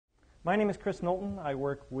My name is Chris Knowlton. I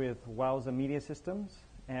work with Wowza Media Systems,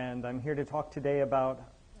 and I'm here to talk today about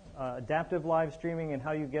adaptive live streaming and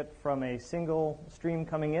how you get from a single stream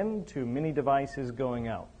coming in to many devices going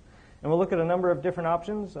out. And we'll look at a number of different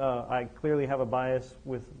options. I clearly have a bias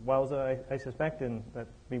with Wowza, I suspect, and that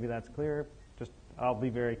maybe that's clear. Just I'll be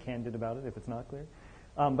very candid about it if it's not clear.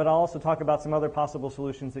 But I'll also talk about some other possible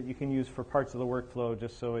solutions that you can use for parts of the workflow,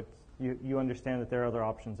 just so you understand that there are other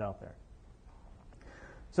options out there.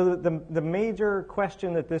 So the major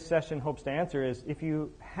question that this session hopes to answer is, if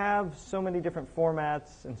you have so many different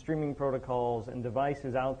formats and streaming protocols and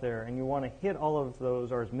devices out there, and you want to hit all of those,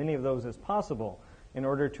 or as many of those as possible, in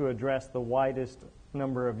order to address the widest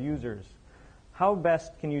number of users, how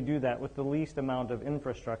best can you do that with the least amount of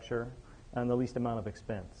infrastructure and the least amount of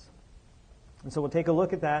expense? And so we'll take a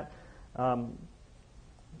look at that.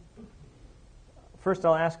 First,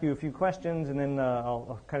 I'll ask you a few questions, and then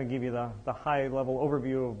I'll kind of give you the high-level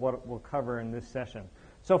overview of what we'll cover in this session.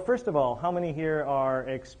 So first of all, how many here are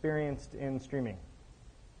experienced in streaming?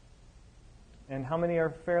 And how many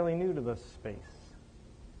are fairly new to this space?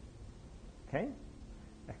 Okay,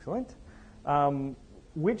 excellent.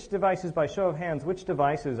 Which devices, by show of hands, which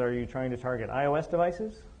devices are you trying to target? iOS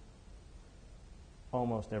devices?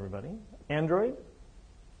 Almost everybody. Android?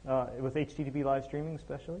 With HTTP live streaming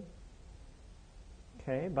especially?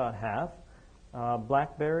 Okay, about half.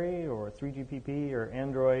 BlackBerry or 3GPP or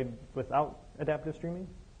Android without adaptive streaming?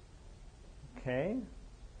 Okay,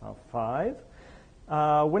 about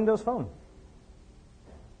 5. Windows Phone?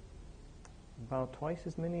 About twice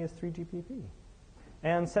as many as 3GPP.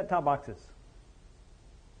 And set-top boxes?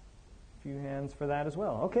 A few hands for that as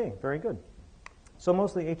well. Okay, very good. So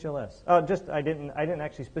mostly HLS. I didn't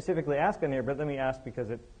actually specifically ask on here, but let me ask because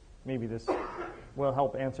maybe this will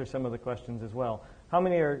help answer some of the questions as well. How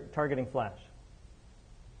many are targeting Flash?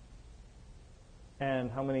 And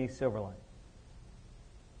how many Silverlight?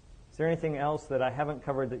 Is there anything else that I haven't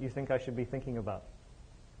covered that you think I should be thinking about?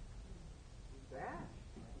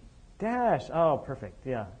 Dash. Oh, perfect.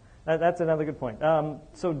 Yeah, that's another good point.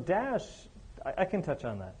 So Dash, I can touch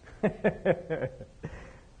on that.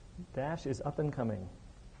 Dash is up and coming.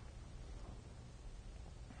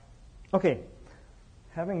 Okay.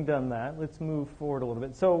 Having done that, let's move forward a little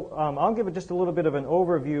bit. So I'll give just a little bit of an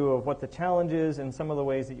overview of what the challenge is and some of the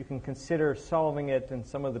ways that you can consider solving it and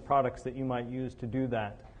some of the products that you might use to do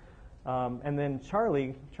that. And then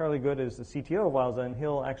Charlie Good is the CTO of Wowza, and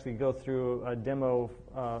he'll actually go through a demo,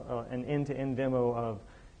 an end-to-end demo of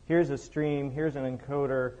here's a stream, here's an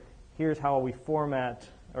encoder, here's how we format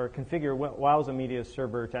or configure Wowza Media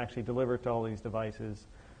Server to actually deliver to all these devices.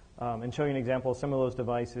 And show you an example of some of those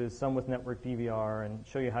devices, some with network DVR, and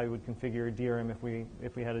show you how you would configure a DRM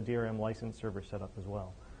if we had a DRM license server set up as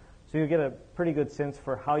well. So you get a pretty good sense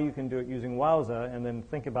for how you can do it using Wowza, and then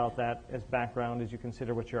think about that as background as you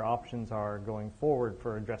consider what your options are going forward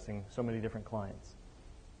for addressing so many different clients.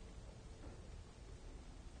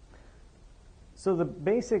 So the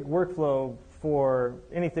basic workflow for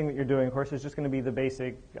anything that you're doing, of course, is just going to be the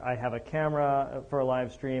basic, I have a camera for a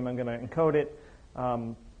live stream, I'm going to encode it,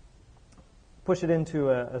 push it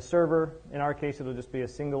into a server. In our case, it'll just be a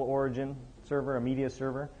single origin server, a media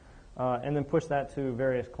server, and then push that to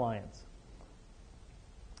various clients.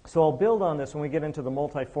 So I'll build on this when we get into the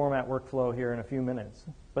multi-format workflow here in a few minutes.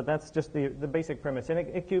 But that's just the basic premise. And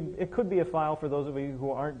it could be a file for those of you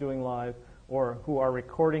who aren't doing live or who are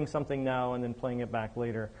recording something now and then playing it back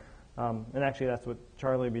later. And actually, that's what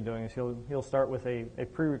Charlie will be doing, is he'll start with a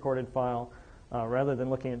pre-recorded file. Rather than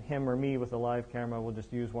looking at him or me with a live camera, we'll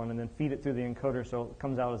just use one and then feed it through the encoder so it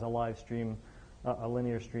comes out as a live stream, a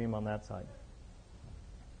linear stream on that side.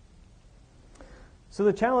 So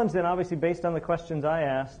the challenge then, obviously based on the questions I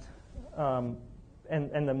asked and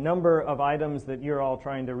the number of items that you're all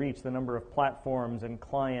trying to reach, the number of platforms and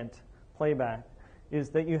client playback,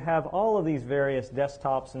 is that you have all of these various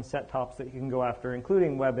desktops and set-tops that you can go after,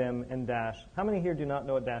 including WebM and Dash. How many here do not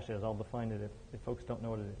know what Dash is? I'll define it if folks don't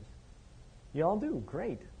know what it is. You all do?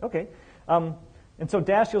 Great. Okay. And so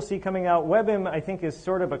Dash you'll see coming out. WebM, I think, is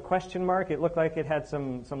sort of a question mark. It looked like it had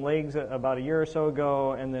some legs about a year or so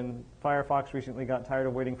ago, and then Firefox recently got tired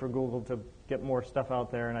of waiting for Google to get more stuff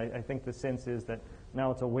out there, and I think the sense is that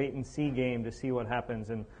now it's a wait-and-see game to see what happens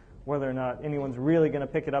and whether or not anyone's really going to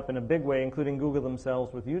pick it up in a big way, including Google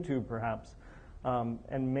themselves with YouTube, perhaps,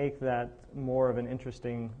 and make that more of an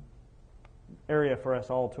interesting area for us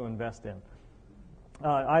all to invest in.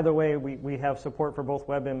 Either way, we have support for both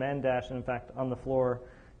WebM and Dash. And in fact, on the floor,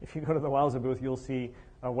 if you go to the Wowza booth, you'll see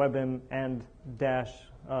a WebM and Dash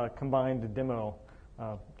combined demo.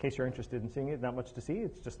 In case you're interested in seeing it, not much to see.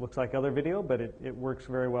 It just looks like other video, but it works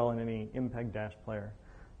very well in any MPEG Dash player.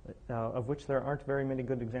 of which there aren't very many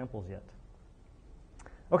good examples yet.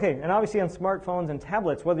 Okay, and obviously on smartphones and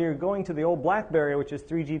tablets, whether you're going to the old BlackBerry, which is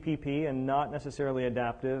 3GPP and not necessarily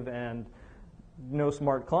adaptive and no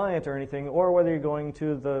smart client or anything, or whether you're going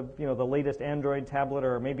to the latest Android tablet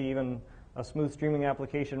or maybe even a smooth streaming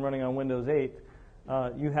application running on Windows 8,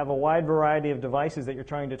 you have a wide variety of devices that you're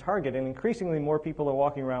trying to target, and increasingly more people are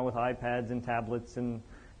walking around with iPads and tablets and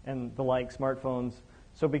the like, smartphones.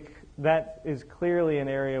 So that is clearly an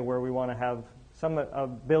area where we want to have some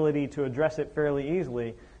ability to address it fairly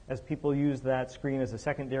easily as people use that screen as a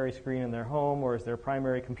secondary screen in their home or as their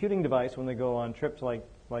primary computing device when they go on trips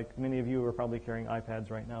like many of you are probably carrying iPads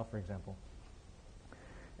right now, for example.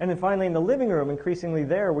 And then finally, in the living room, increasingly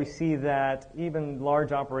there, we see that even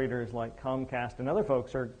large operators like Comcast and other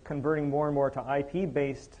folks are converting more and more to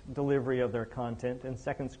IP-based delivery of their content and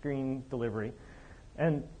second screen delivery.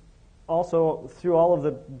 And also, through all of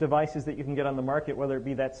the devices that you can get on the market, whether it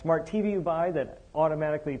be that smart TV you buy that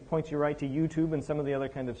automatically points you right to YouTube and some of the other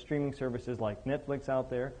kind of streaming services like Netflix out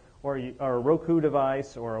there, or a Roku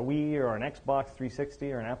device, or a Wii, or an Xbox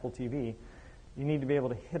 360, or an Apple TV, you need to be able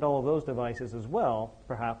to hit all of those devices as well,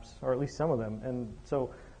 perhaps, or at least some of them. And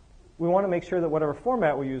so we want to make sure that whatever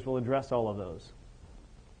format we use will address all of those.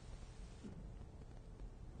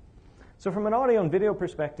 So from an audio and video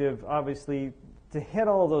perspective, obviously, to hit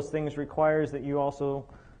all of those things requires that you also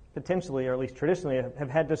potentially, or at least traditionally, have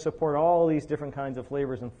had to support all these different kinds of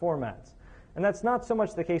flavors and formats. And that's not so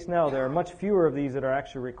much the case now. There are much fewer of these that are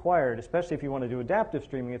actually required, especially if you want to do adaptive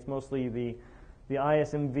streaming. It's mostly the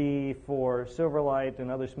ISMV for Silverlight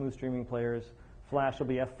and other smooth streaming players. Flash will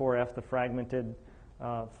be F4F, the fragmented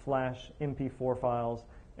Flash MP4 files,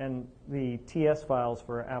 and the TS files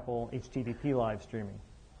for Apple HTTP live streaming.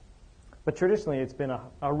 But traditionally, it's been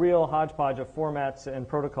a real hodgepodge of formats and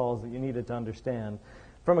protocols that you needed to understand.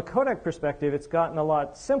 From a codec perspective, it's gotten a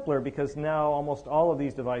lot simpler because now almost all of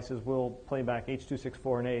these devices will play back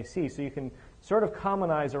H.264 and AAC, so you can sort of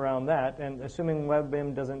commonize around that, and assuming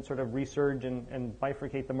WebM doesn't sort of resurge and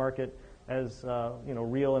bifurcate the market as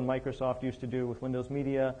Real and Microsoft used to do with Windows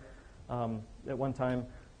Media at one time,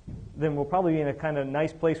 then we'll probably be in a kind of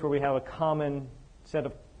nice place where we have a common set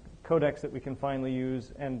of codecs that we can finally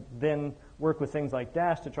use, and then work with things like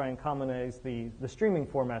Dash to try and commonize the streaming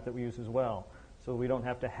format that we use as well. So we don't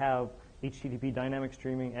have to have HTTP dynamic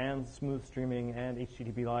streaming and smooth streaming and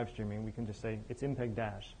HTTP live streaming. We can just say it's MPEG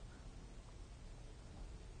Dash.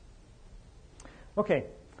 Okay,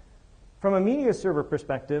 from a media server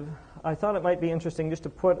perspective, I thought it might be interesting just to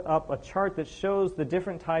put up a chart that shows the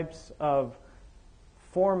different types of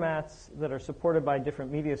formats that are supported by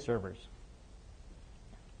different media servers.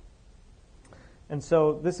 And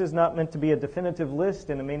so this is not meant to be a definitive list,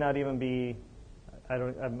 and it may not even be,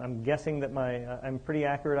 I'm guessing that I'm pretty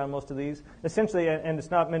accurate on most of these. Essentially, and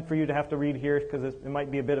it's not meant for you to have to read here because it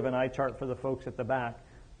might be a bit of an eye chart for the folks at the back,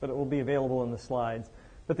 but it will be available in the slides.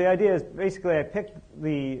 But the idea is basically I picked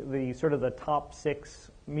the sort of the top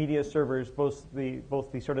 6 media servers, both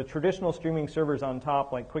the sort of traditional streaming servers on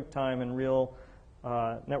top like QuickTime and Real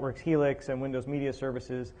Networks Helix and Windows Media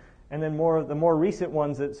Services, and then the more recent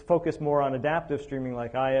ones that focus more on adaptive streaming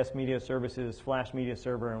like IS Media Services, Flash Media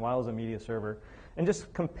Server, and Wowza Media Server, and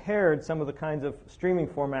just compared some of the kinds of streaming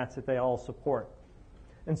formats that they all support.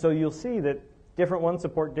 And so you'll see that different ones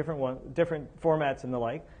support different formats and the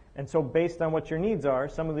like. And so based on what your needs are,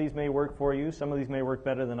 some of these may work for you, some of these may work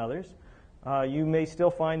better than others. You may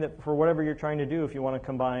still find that for whatever you're trying to do, if you want to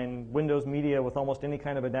combine Windows Media with almost any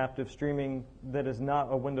kind of adaptive streaming that is not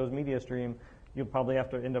a Windows Media stream, you'll probably have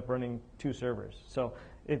to end up running 2 servers. So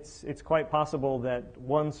it's quite possible that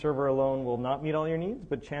one server alone will not meet all your needs,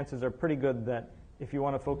 but chances are pretty good that if you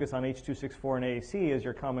want to focus on H.264 and AAC as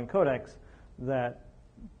your common codecs, that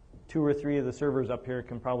 2 or 3 of the servers up here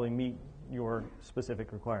can probably meet your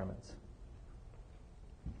specific requirements.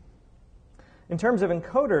 In terms of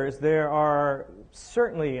encoders, there are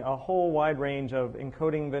certainly a whole wide range of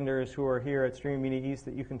encoding vendors who are here at Streaming Media East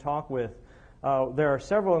that you can talk with. There are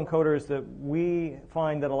several encoders that we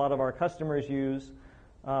find that a lot of our customers use,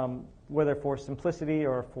 whether for simplicity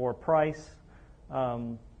or for price.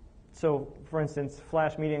 So, for instance,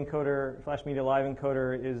 Flash Media Live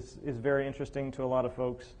Encoder is very interesting to a lot of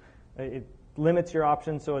folks. It limits your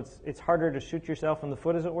options, so it's harder to shoot yourself in the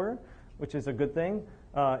foot, as it were, which is a good thing.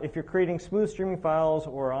 If you're creating smooth streaming files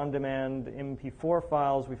or on-demand MP4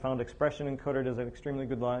 files, we found Expression Encoder does an extremely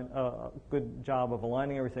good job of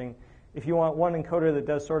aligning everything. If you want one encoder that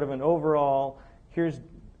does sort of an overall, here's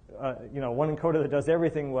one encoder that does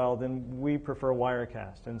everything well, then we prefer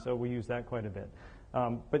Wirecast, and so we use that quite a bit.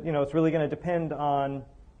 But it's really going to depend on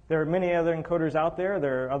There are many other encoders out there.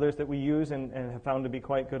 There are others that we use and have found to be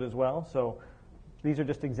quite good as well. So these are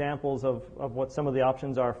just examples of what some of the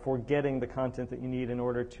options are for getting the content that you need in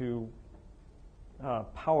order to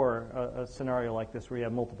power a scenario like this where you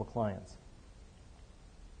have multiple clients.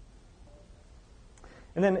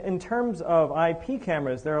 And then in terms of IP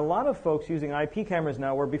cameras, there are a lot of folks using IP cameras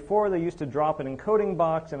now where before they used to drop an encoding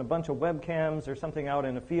box and a bunch of webcams or something out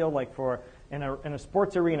in a field, like in a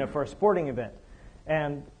sports arena for a sporting event.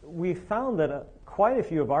 And we found that quite a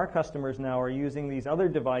few of our customers now are using these other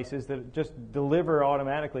devices that just deliver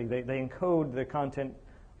automatically. They encode the content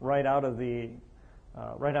right out of the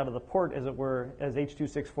port, as it were, as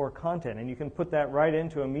H.264 content. And you can put that right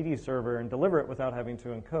into a media server and deliver it without having to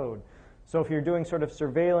encode. So if you're doing sort of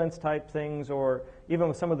surveillance type things, or even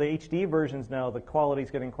with some of the HD versions now, the quality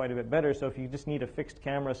is getting quite a bit better. So if you just need a fixed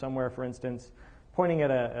camera somewhere, for instance, pointing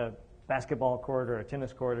at a basketball court or a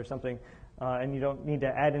tennis court or something, and you don't need to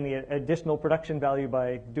add any additional production value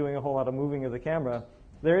by doing a whole lot of moving of the camera,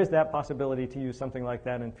 there is that possibility to use something like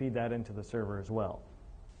that and feed that into the server as well.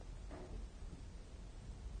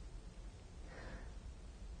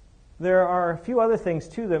 There are a few other things,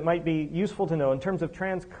 too, that might be useful to know in terms of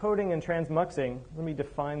transcoding and transmuxing. Let me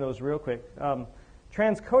define those real quick.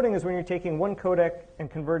 Transcoding is when you're taking one codec and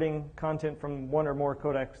converting content from one or more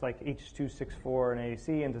codecs like H.264 and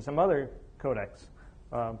AAC into some other codecs,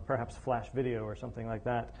 perhaps flash video or something like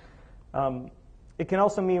that. It can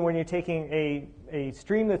also mean when you're taking a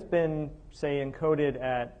stream that's been, say, encoded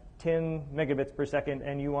at 10 megabits per second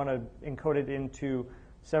and you want to encode it into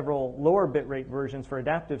several lower bitrate versions for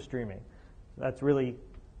adaptive streaming. That's really,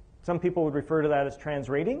 some people would refer to that as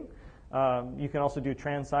transrating. You can also do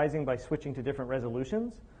transizing by switching to different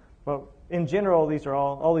resolutions. But in general, these are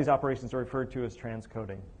all these operations are referred to as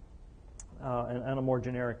transcoding on a more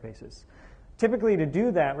generic basis. Typically, to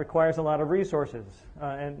do that requires a lot of resources.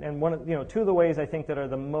 And two of the ways I think that are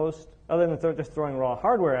the most, other than just throwing raw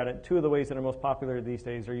hardware at it, two of the ways that are most popular these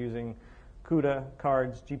days are using CUDA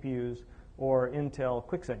cards, GPUs, or Intel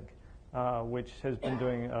QuickSync, which has been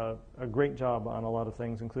doing a great job on a lot of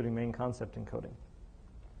things, including main concept encoding.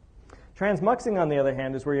 Transmuxing, on the other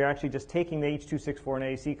hand, is where you're actually just taking the H.264 and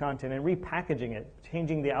AAC content and repackaging it,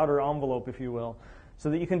 changing the outer envelope, if you will, so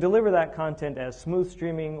that you can deliver that content as smooth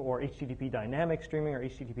streaming or HTTP dynamic streaming or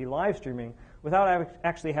HTTP live streaming without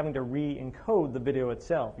actually having to re-encode the video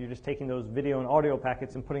itself. You're just taking those video and audio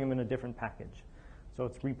packets and putting them in a different package. So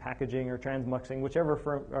it's repackaging or transmuxing,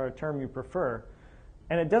 whichever term you prefer.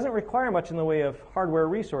 And it doesn't require much in the way of hardware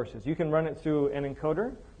resources. You can run it through an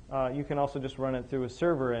encoder. You can also just run it through a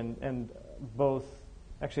server. And both,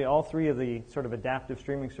 actually all three of the sort of adaptive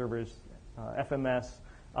streaming servers, FMS,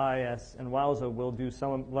 IIS, and Wowza, will do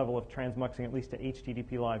some level of transmuxing, at least to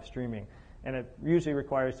HTTP live streaming. And it usually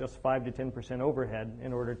requires just 5 to 10% overhead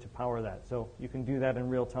in order to power that. So you can do that in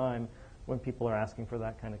real time when people are asking for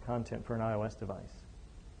that kind of content for an iOS device.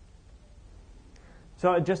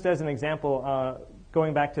 So just as an example,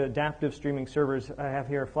 going back to adaptive streaming servers, I have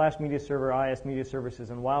here Flash Media Server, IIS Media Services,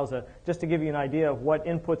 and Wowza, just to give you an idea of what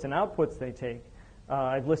inputs and outputs they take.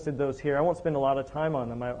 I've listed those here. I won't spend a lot of time on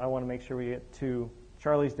them. I want to make sure we get to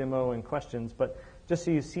Charlie's demo and questions, but just so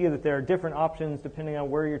you see that there are different options depending on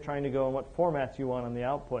where you're trying to go and what formats you want on the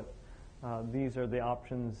output. These are the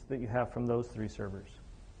options that you have from those three servers.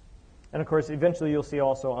 And of course, eventually you'll see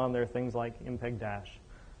also on there things like MPEG-Dash.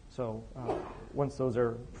 So once those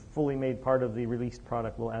are fully made part of the released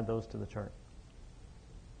product, we'll add those to the chart.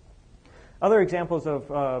 Other examples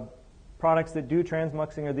of products that do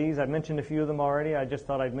transmuxing are these. I've mentioned a few of them already. I just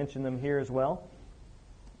thought I'd mention them here as well,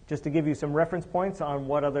 just to give you some reference points on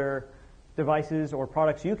what other devices or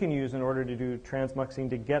products you can use in order to do transmuxing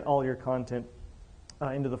to get all your content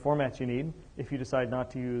into the formats you need, if you decide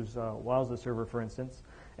not to use Wowza server, for instance.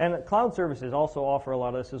 And cloud services also offer a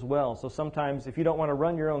lot of this as well. So sometimes if you don't want to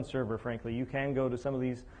run your own server, frankly, you can go to some of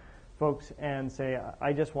these folks and say,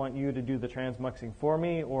 I just want you to do the transmuxing for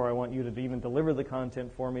me, or I want you to even deliver the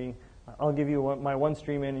content for me. I'll give you my one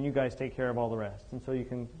stream in, and you guys take care of all the rest. And so you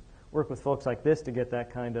can work with folks like this to get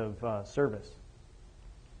that kind of service.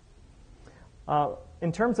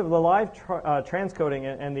 In terms of the live transcoding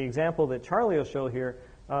and the example that Charlie will show here,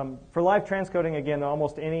 for live transcoding, again,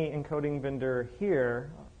 almost any encoding vendor here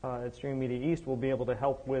at Streaming Media East will be able to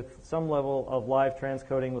help with some level of live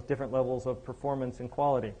transcoding with different levels of performance and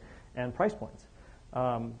quality and price points.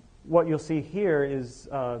 What you'll see here is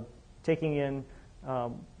taking in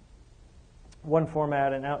one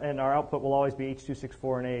format, and our output will always be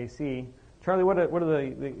H.264 and AAC. Charlie,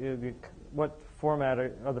 what format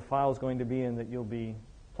are the files going to be in that you'll be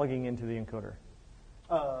plugging into the encoder?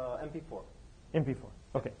 MP4. MP4.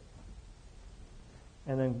 Okay.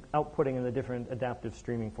 and then outputting in the different adaptive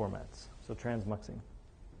streaming formats, so transmuxing.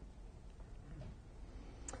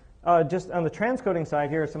 Just on the transcoding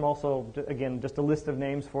side, here are some also, again, just a list of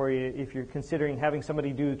names for you. If you're considering having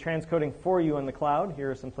somebody do transcoding for you in the cloud,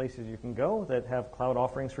 here are some places you can go that have cloud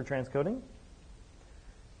offerings for transcoding.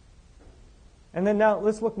 And then now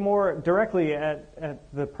let's look more directly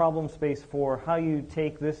at the problem space for how you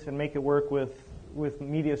take this and make it work with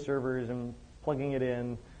media servers and plugging it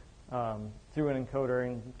in through an encoder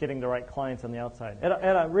and getting the right clients on the outside. At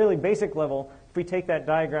a really basic level, if we take that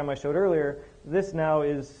diagram I showed earlier, this now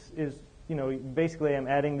is basically I'm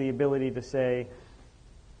adding the ability to say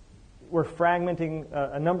we're fragmenting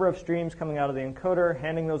a number of streams coming out of the encoder,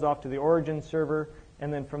 handing those off to the origin server,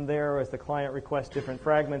 and then from there, as the client requests different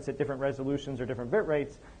fragments at different resolutions or different bit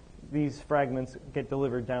rates, these fragments get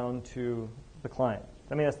delivered down to the client.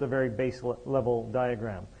 I mean, that's the very base level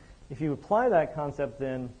diagram. If you apply that concept,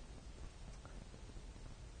 then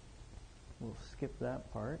we'll skip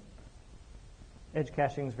that part. Edge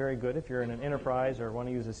caching is very good if you're in an enterprise or want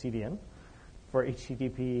to use a CDN for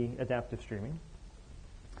HTTP adaptive streaming.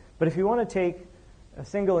 But if you want to take a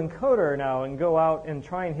single encoder now and go out and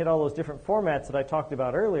try and hit all those different formats that I talked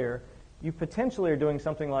about earlier, you potentially are doing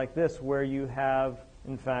something like this where you have,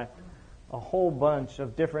 in fact, a whole bunch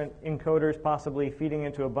of different encoders possibly feeding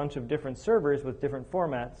into a bunch of different servers with different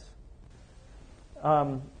formats.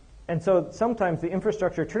 And so sometimes the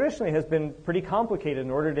infrastructure traditionally has been pretty complicated in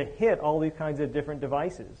order to hit all these kinds of different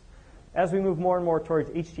devices. As we move more and more towards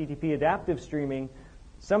HTTP adaptive streaming,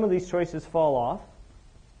 some of these choices fall off,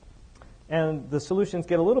 and the solutions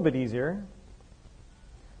get a little bit easier.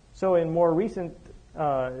 So in more recent,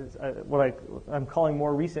 what I'm calling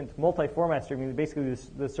more recent multi-format streaming, basically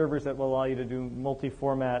the servers that will allow you to do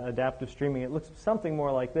multi-format adaptive streaming, it looks something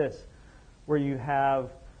more like this, where you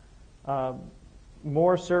have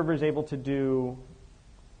more servers able to do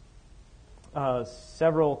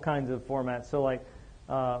several kinds of formats. So like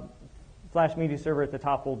Flash Media Server at the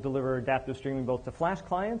top will deliver adaptive streaming both to Flash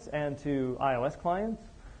clients and to iOS clients.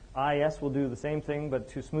 IIS will do the same thing, but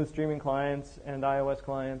to smooth streaming clients and iOS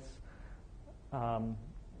clients.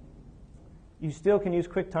 You still can use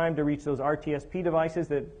QuickTime to reach those RTSP devices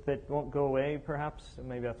that won't go away, perhaps.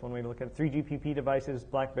 Maybe that's one way to look at it. 3GPP devices,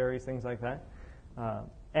 BlackBerries, things like that.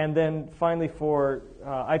 And then finally, for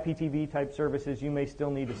IPTV type services, you may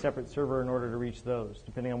still need a separate server in order to reach those,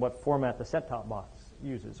 depending on what format the set-top box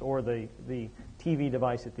uses or the TV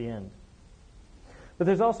device at the end. But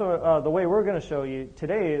there's also the way we're going to show you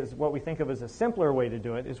today is what we think of as a simpler way to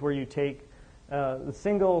do it, is where you take the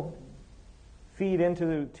single feed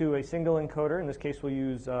into a single encoder. In this case, we'll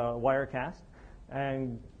use Wirecast,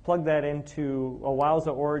 and plug that into a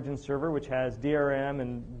Wowza origin server, which has DRM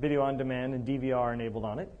and video on demand and DVR enabled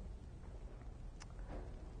on it.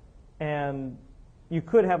 And you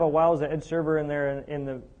could have a Wowza edge server in there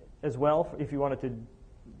as well if you wanted to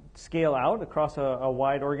scale out across a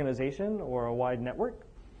wide organization or a wide network.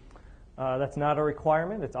 That's not a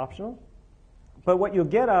requirement, it's optional. But what you'll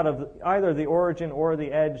get out of either the origin or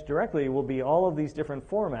the edge directly will be all of these different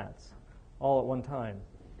formats all at one time.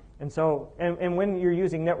 And so, and when you're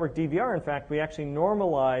using network DVR, in fact, we actually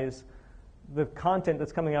normalize the content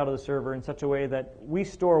that's coming out of the server in such a way that we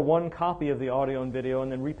store one copy of the audio and video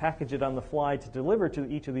and then repackage it on the fly to deliver to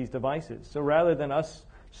each of these devices. So rather than us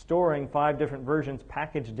storing 5 different versions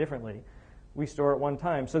packaged differently, we store at one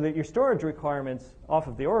time, so that your storage requirements off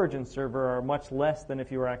of the origin server are much less than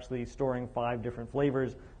if you were actually storing 5 different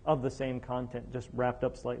flavors of the same content, just wrapped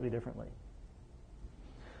up slightly differently.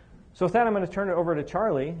 So with that, I'm going to turn it over to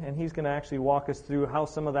Charlie, and he's going to actually walk us through how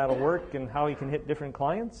some of that will work and how he can hit different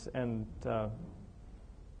clients and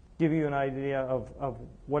give you an idea of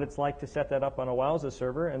what it's like to set that up on a Wowza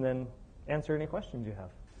server, and then answer any questions you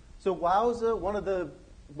have. So Wowza,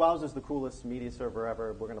 Wowza's the coolest media server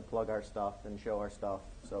ever. We're going to plug our stuff and show our stuff,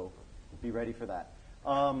 so be ready for that.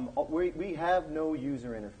 We have no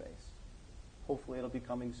user interface. Hopefully it'll be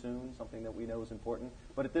coming soon, something that we know is important.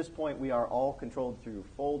 But at this point, we are all controlled through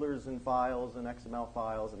folders and files and XML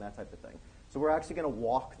files and that type of thing. So we're actually going to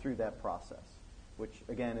walk through that process, which,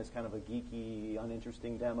 again, is kind of a geeky,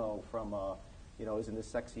 uninteresting demo from, isn't this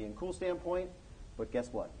sexy and cool standpoint? But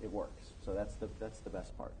guess what? It works. So that's the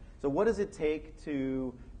best part. So what does it take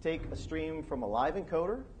to take a stream from a live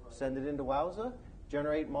encoder, send it into Wowza,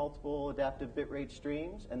 generate multiple adaptive bitrate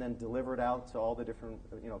streams, and then deliver it out to all the different,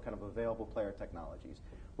 kind of available player technologies?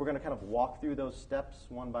 We're going to kind of walk through those steps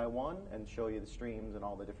one by one and show you the streams and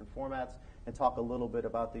all the different formats and talk a little bit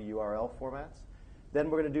about the URL formats. Then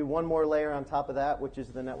we're going to do one more layer on top of that, which is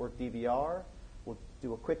the network DVR. We'll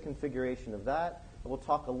do a quick configuration of that. We'll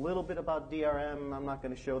talk a little bit about DRM. I'm not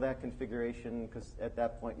going to show that configuration because at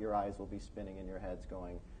that point your eyes will be spinning in your heads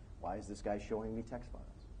going, why is this guy showing me text files?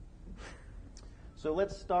 So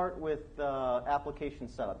let's start with application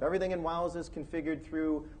setup. Everything in WOWS is configured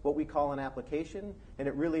through what we call an application, and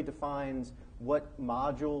it really defines what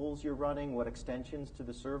modules you're running, what extensions to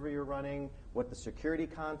the server you're running, what the security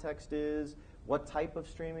context is, what type of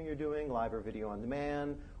streaming you're doing, live or video on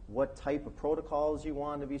demand, what type of protocols you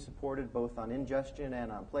want to be supported, both on ingestion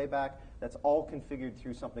and on playback. That's all configured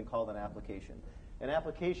through something called an application. An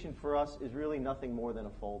application for us is really nothing more than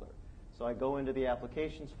a folder. So I go into the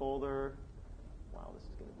applications folder. Wow, this is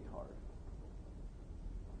going to be hard.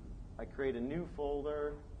 I create a new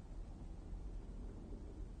folder.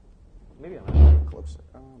 Maybe I'm going to get closer.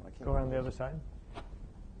 I can't Go around the other side.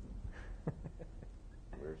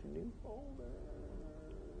 Where's new folder?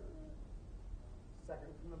 Second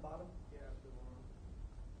from the bottom? Yeah, the one.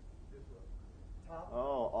 This one. Top?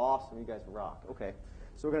 Oh, awesome. You guys rock. Okay.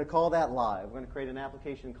 So we're going to call that live. We're going to create an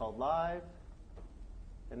application called live.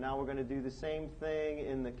 And now we're going to do the same thing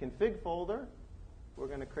in the config folder. We're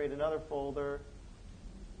going to create another folder.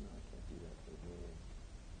 No, I can't do that from here.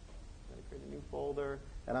 I'm going to create a new folder,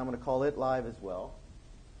 and I'm going to call it live as well.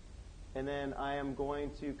 And then I am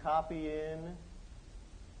going to copy in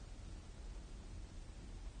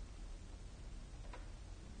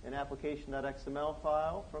an application.xml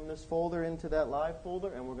file from this folder into that live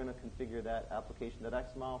folder, and we're going to configure that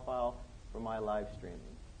application.xml file for my live streaming.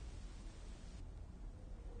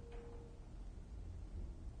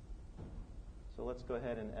 So let's go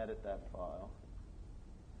ahead and edit that file.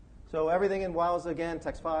 So everything in WOWS, again,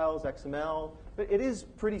 text files, XML. But it is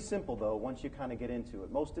pretty simple, though, once you kind of get into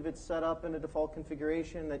it. Most of it's set up in a default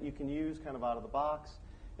configuration that you can use kind of out of the box.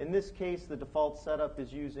 In this case, the default setup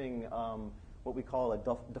is using what we call a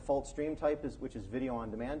default stream type, which is video on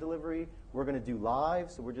demand delivery. We're going to do live,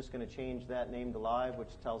 so we're just going to change that name to live,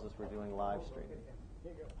 which tells us we're doing live streaming.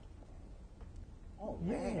 Here you go. Oh,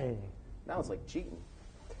 man. Now it's like cheating.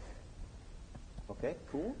 Okay,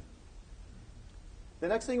 cool. The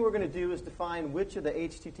next thing we're going to do is define which of the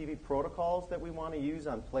HTTP protocols that we want to use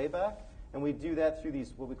on playback. And we do that through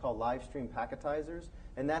these what we call live stream packetizers.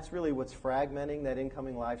 And that's really what's fragmenting that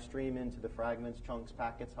incoming live stream into the fragments, chunks,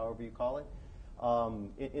 packets, however you call it,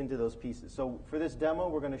 into those pieces. So for this demo,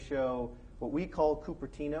 we're going to show what we call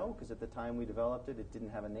Cupertino, because at the time we developed it, it didn't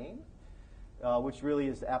have a name, which really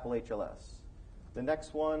is Apple HLS. The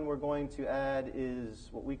next one we're going to add is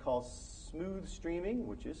what we call smooth streaming,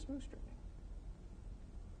 which is smooth streaming.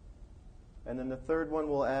 And then the third one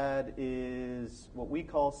we'll add is what we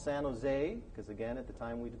call San Jose, because again, at the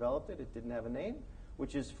time we developed it, it didn't have a name,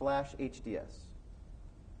 which is Flash HDS.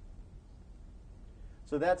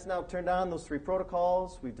 So that's now turned on, those three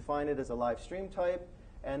protocols. We've defined it as a live stream type.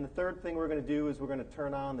 And the third thing we're going to do is we're going to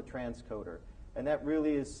turn on the transcoder. And that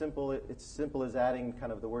really is simple. It's simple as adding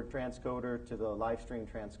kind of the word transcoder to the live stream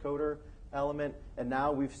transcoder element. And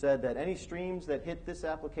now we've said that any streams that hit this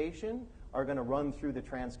application are going to run through the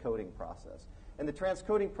transcoding process. And the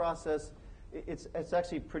transcoding process, it's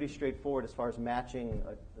actually pretty straightforward as far as matching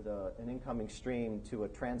an incoming stream to a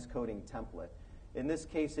transcoding template. In this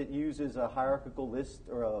case, it uses a hierarchical list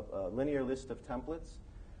or a linear list of templates.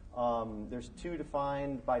 There's two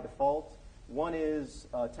defined by default. One is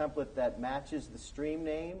a template that matches the stream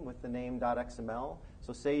name with the name .xml.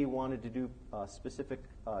 So say you wanted to do specific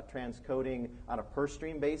transcoding on a per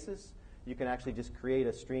stream basis, you can actually just create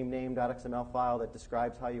a stream name.xml file that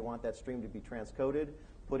describes how you want that stream to be transcoded,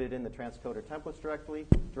 put it in the transcoder templates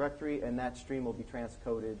directory, and that stream will be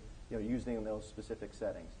transcoded using those specific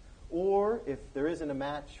settings. Or if there isn't a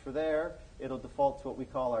match for there, it'll default to what we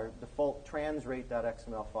call our default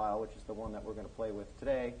transrate.xml file, which is the one that we're going to play with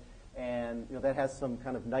today. And that has some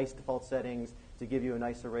kind of nice default settings to give you a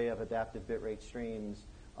nice array of adaptive bitrate streams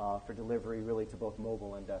for delivery really to both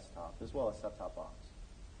mobile and desktop, as well as set-top box.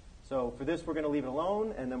 So for this, we're going to leave it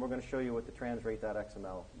alone, and then we're going to show you what the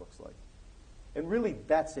transrate.xml looks like. And really,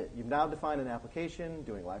 that's it. You've now defined an application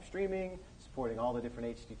doing live streaming, supporting all the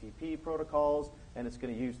different HTTP protocols, and it's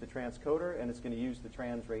going to use the transcoder, and it's going to use the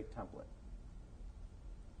transrate template.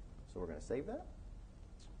 So we're going to save that.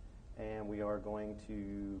 And we are going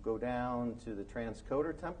to go down to the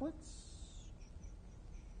transcoder templates.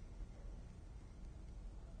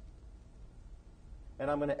 And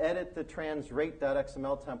I'm going to edit the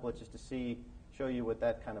transrate.xml template just to show you what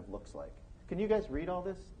that kind of looks like. Can you guys read all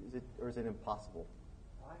this? Or is it impossible?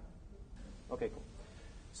 Okay, cool.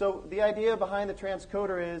 So the idea behind the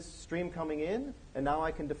transcoder is stream coming in, and now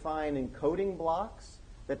I can define encoding blocks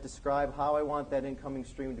that describe how I want that incoming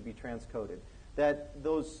stream to be transcoded. that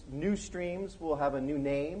those new streams will have a new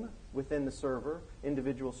name within the server,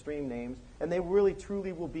 individual stream names, and they really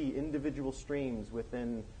truly will be individual streams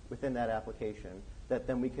within that application that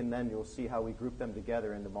you'll see how we group them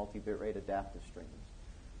together into multi-bitrate adaptive streams.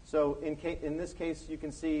 So in this case, you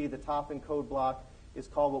can see the top encode block is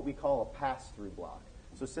called what we call a pass-through block.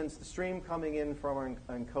 So since the stream coming in from our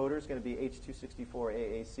encoder is going to be H.264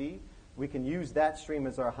 AAC, we can use that stream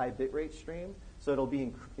as our high bitrate stream. So it'll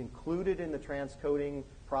be included in the transcoding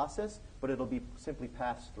process, but it'll be simply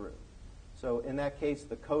passed through. So in that case,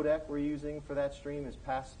 the codec we're using for that stream is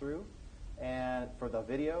passed through, and for the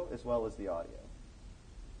video as well as the audio.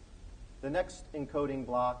 The next encoding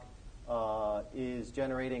block is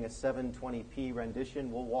generating a 720p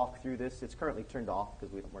rendition. We'll walk through this. It's currently turned off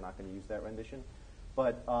because we're not going to use that rendition.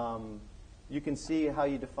 But you can see how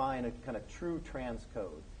you define a kind of true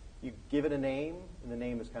transcode. You give it a name, and the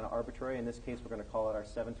name is kind of arbitrary. In this case, we're going to call it our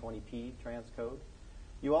 720p transcode.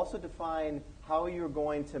 You also define how you're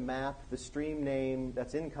going to map the stream name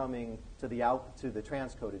that's incoming to the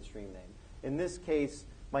transcoded stream name. In this case,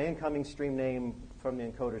 my incoming stream name from the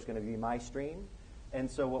encoder is going to be my stream. And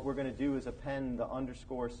so what we're going to do is append the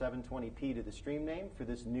underscore 720p to the stream name for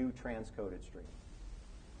this new transcoded stream.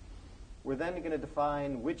 We're then going to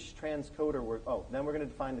define which transcoder then we're going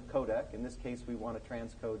to define the codec. In this case, we want to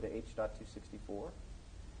transcode to H.264.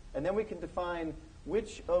 And then we can define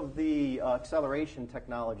which of the acceleration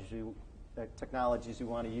technologies we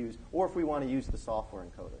want to use, or if we want to use the software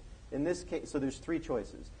encoder. In this case, so there's three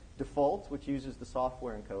choices. Default, which uses the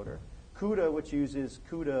software encoder. CUDA, which uses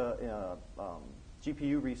CUDA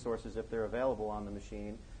GPU resources if they're available on the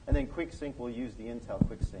machine. And then QuickSync will use the Intel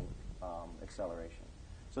QuickSync acceleration.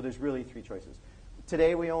 So there's really three choices.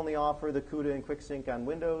 Today we only offer the CUDA and QuickSync on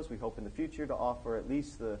Windows. We hope in the future to offer at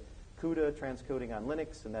least the CUDA transcoding on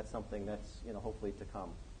Linux, and that's something that's hopefully to come.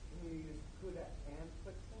 Can you use CUDA and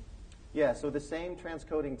QuickSync? Yeah, so the same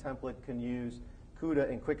transcoding template can use CUDA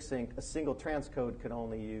and QuickSync. A single transcode can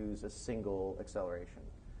only use a single acceleration.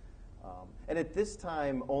 And at this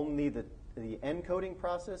time, only the encoding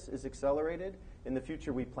process is accelerated. In the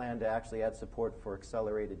future, we plan to actually add support for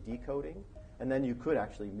accelerated decoding. And then you could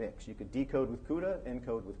actually mix. You could decode with CUDA,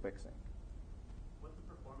 encode with QuickSync. What's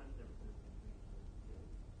the performance differences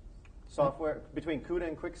Software between CUDA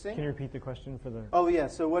and QuickSync? Can you repeat the question for the... Oh, yeah.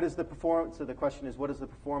 So what is the performance? So the question is, what is the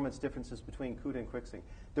performance differences between CUDA and QuickSync?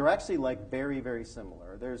 They're actually very, very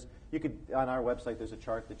similar. On our website, there's a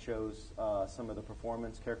chart that shows some of the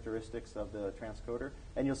performance characteristics of the transcoder.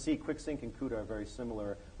 And you'll see QuickSync and CUDA are very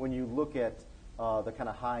similar when you look at the kind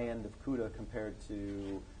of high end of CUDA compared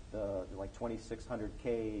to the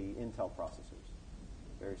 2600K Intel processors.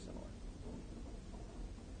 Very similar.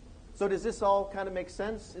 So does this all kind of make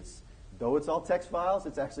sense? Though it's all text files,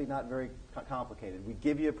 it's actually not very complicated. We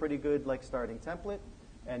give you a pretty good starting template,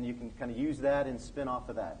 and you can kind of use that and spin off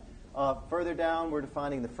of that. Further down, we're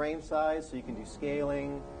defining the frame size, so you can do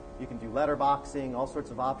scaling, you can do letterboxing, all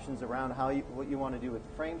sorts of options around what you want to do with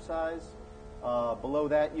the frame size. Below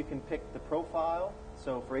that, you can pick the profile.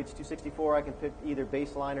 So for H.264, I can pick either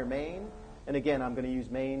baseline or main. And again, I'm going to use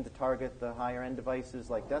main to target the higher-end devices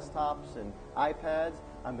like desktops and iPads.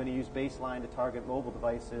 I'm going to use baseline to target mobile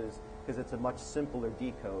devices because it's a much simpler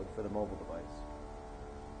decode for the mobile device.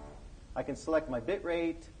 I can select my bit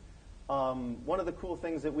rate. One of the cool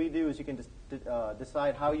things that we do is you can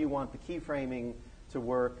decide how you want the keyframing to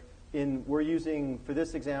work. We're using, for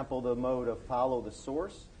this example, the mode of follow the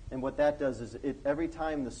source. And what that does is every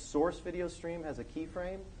time the source video stream has a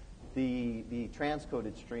keyframe, the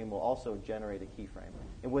transcoded stream will also generate a keyframe.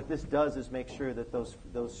 And what this does is make sure that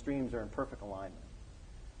those streams are in perfect alignment.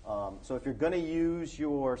 So if you're going to use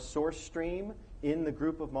your source stream in the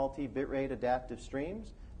group of multi-bitrate adaptive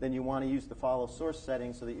streams, then you want to use the follow source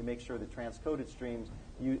setting so that you make sure the transcoded streams,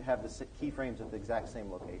 you have the keyframes at the exact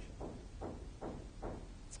same location.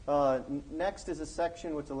 Next is a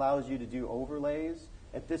section which allows you to do overlays.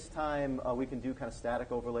 At this time, we can do kind of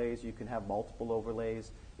static overlays. You can have multiple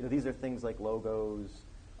overlays. These are things like logos,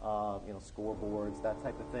 scoreboards, that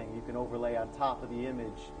type of thing. You can overlay on top of the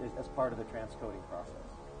image as part of the transcoding process.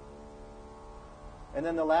 And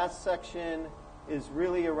then the last section is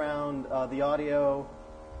really around the audio.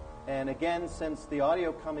 And again, since the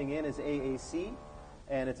audio coming in is AAC,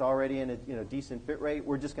 and it's already in a decent bit rate,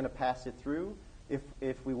 we're just going to pass it through.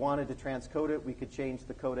 If we wanted to transcode it, we could change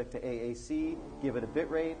the codec to AAC, give it a bit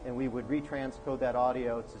rate, and we would retranscode that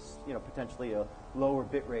audio to potentially a lower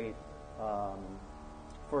bit rate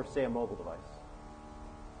for, say, a mobile device.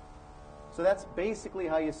 So that's basically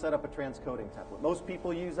how you set up a transcoding template. Most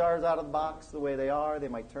people use ours out of the box the way they are. They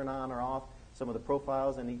might turn on or off some of the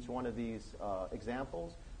profiles in each one of these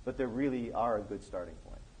examples. but they really are a good starting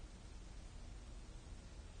point.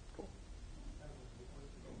 Cool.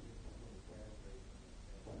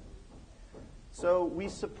 So we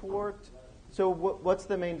support, so what's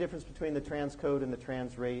the main difference between the transcode and the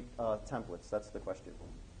transrate templates? That's the question.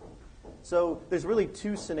 So there's really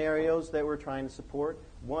two scenarios that we're trying to support.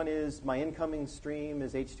 One is my incoming stream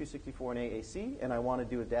is H.264 and AAC, and I want to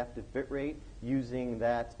do adaptive bitrate using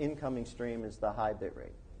that incoming stream as the high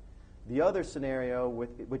bitrate. The other scenario,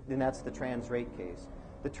 and that's the transrate case.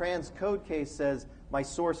 The transcode case says my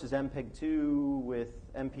source is MPEG-2 with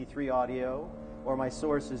MP3 audio, or my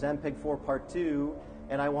source is MPEG-4 Part 2,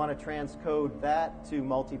 and I want to transcode that to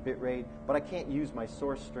multi-bitrate, but I can't use my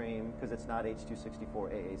source stream because it's not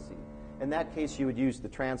H.264 AAC. In that case, you would use the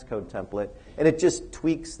transcode template, and it just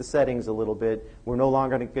tweaks the settings a little bit. We're no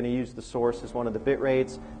longer going to use the source as one of the bit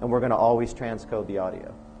rates, and we're going to always transcode the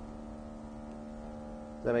audio.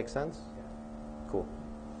 Does that make sense? Yeah. Cool.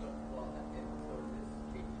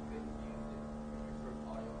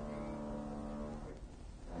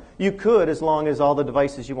 You could, as long as all the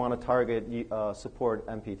devices you want to target support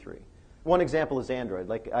MP3. One example is Android.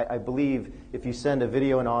 Like I believe if you send a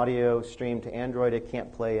video and audio stream to Android, it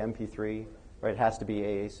can't play MP3, right? It has to be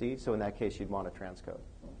AAC. So in that case, you'd want to transcode.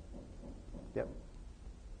 Yep.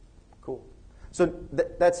 Cool. So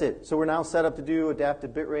that's it. So we're now set up to do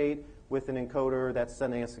adaptive bitrate with an encoder that's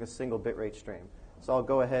sending us a single bitrate stream. So I'll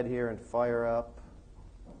go ahead here and fire up,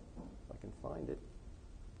 if I can find it.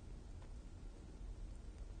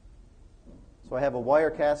 So I have a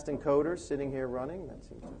Wirecast encoder sitting here running. That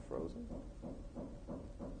seems to have frozen.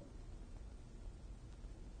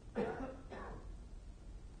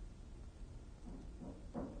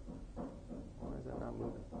 Why is that not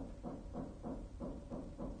moving?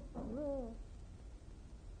 No.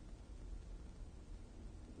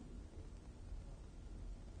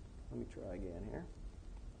 Let me try again here.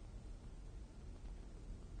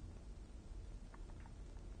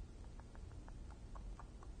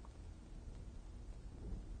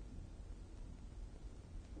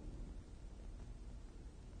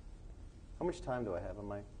 How much time do I have?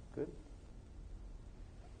 Am I good?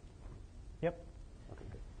 Yep. Okay,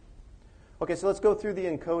 good. Okay, so let's go through the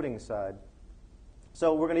encoding side.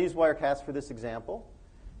 So we're going to use Wirecast for this example.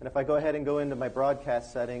 And if I go ahead and go into my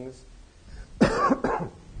broadcast settings,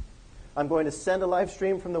 I'm going to send a live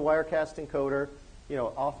stream from the Wirecast encoder,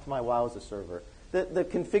 off to my Wowza server. The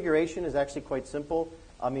configuration is actually quite simple.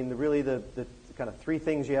 I mean, the kind of three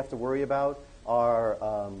things you have to worry about are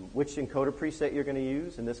which encoder preset you're going to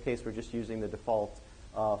use. In this case, we're just using the default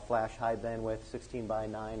flash high bandwidth 16:9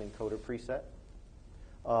 encoder preset.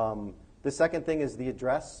 The second thing is the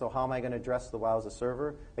address. So how am I going to address the Wowza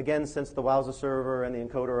server? Again, since the Wowza server and the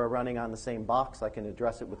encoder are running on the same box, I can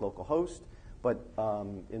address it with localhost. But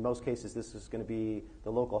in most cases, this is going to be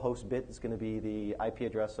the localhost bit is going to be the IP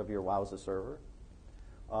address of your Wowza server.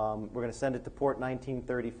 We're going to send it to port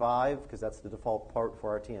 1935 because that's the default port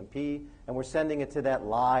for our TMP, and we're sending it to that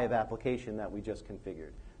live application that we just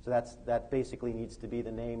configured. So that basically needs to be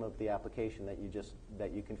the name of the application that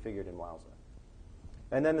you configured in Wowza.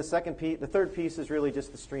 And then the third piece is really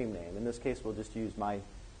just the stream name. In this case, we'll just use my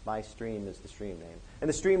stream as the stream name. And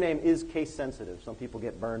the stream name is case sensitive. Some people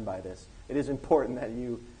get burned by this. It is important that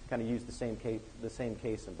you kind of use the same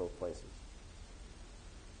case in both places.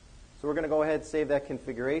 So we're going to go ahead and save that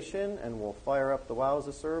configuration, and we'll fire up the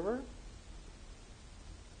Wowza server.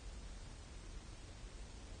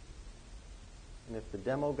 And if the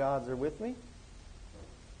demo gods are with me,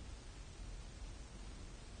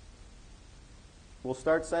 we'll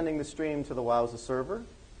start sending the stream to the Wowza server.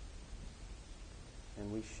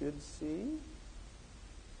 And we should see.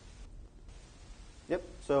 Yep,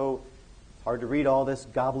 so hard to read all this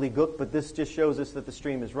gobbledygook, but this just shows us that the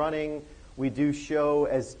stream is running. We do show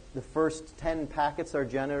as the first 10 packets are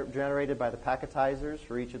generated by the packetizers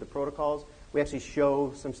for each of the protocols. We actually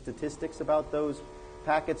show some statistics about those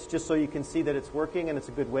packets just so you can see that it's working, and it's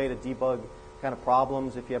a good way to debug kind of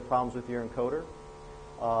problems if you have problems with your encoder.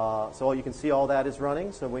 So you can see all that is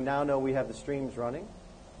running. So we now know we have the streams running.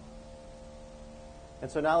 And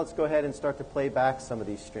so now let's go ahead and start to play back some of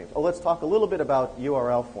these streams. Let's talk a little bit about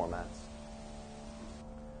URL formats.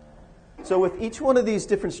 So with each one of these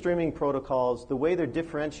different streaming protocols, the way they're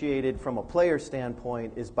differentiated from a player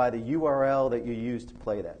standpoint is by the URL that you use to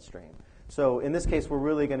play that stream. So in this case, we're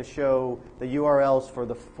really going to show the URLs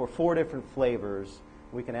for 4 different flavors.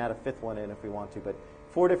 We can add a 5th one in if we want to, but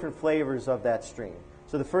 4 different flavors of that stream.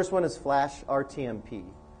 So the first one is Flash RTMP.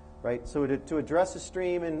 Right? So to address a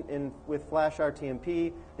stream with Flash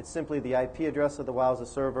RTMP, it's simply the IP address of the Wowza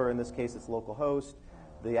server. In this case, it's localhost,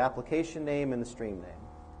 the application name, and the stream name.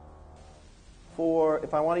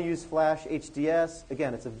 if I want to use Flash HDS,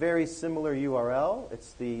 again, it's a very similar URL.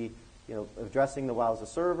 It's the, addressing the wowza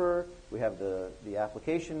server. We have the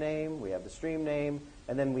application name. We have the stream name.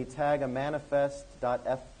 And then we tag a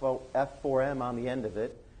manifest.f4m on the end of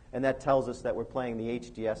it. And that tells us that we're playing the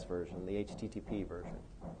HDS version, the HTTP version.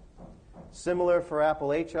 Similar for Apple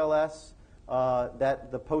HLS,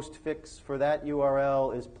 that the postfix for that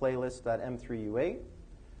URL is playlist.m3u8.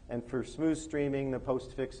 And for smooth streaming, the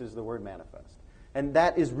postfix is the word manifest. And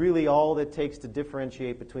that is really all it takes to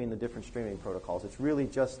differentiate between the different streaming protocols. It's really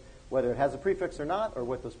just whether it has a prefix or not, or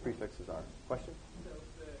what those prefixes are. Question? So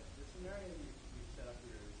the scenario you set up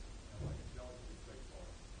here is like it's relatively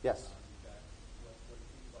straightforward. Yes. You've got what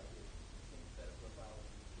seems like a same set of profiles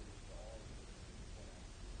for all of the different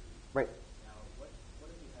formats. Right. Now, what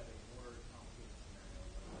if you have a more complicated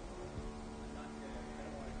scenario? I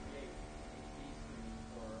don't want to create HD streams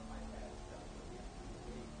for iPad stuff, but we have to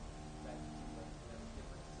create that seems like a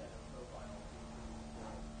different set of profiles for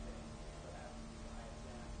perhaps ISM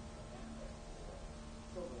or manifest or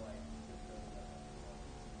Silverlight just goes up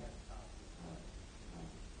PC desktop.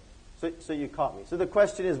 So you caught me. So the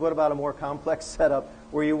question is, what about a more complex setup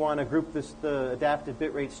where you want to group the adaptive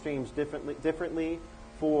bitrate streams differently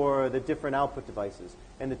for the different output devices?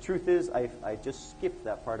 And the truth is, I just skipped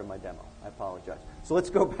that part of my demo. I apologize. So let's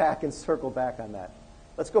go back and circle back on that.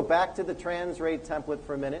 Let's go back to the transrate template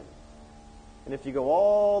for a minute. And if you go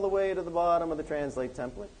all the way to the bottom of the translate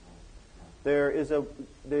template, there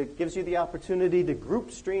gives you the opportunity to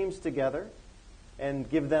group streams together and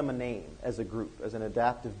give them a name as a group, as an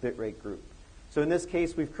adaptive bitrate group. So in this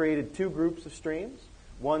case, we've created two groups of streams.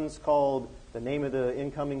 One's called the name of the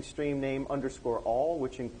incoming stream name _all,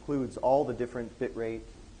 which includes all the different bitrate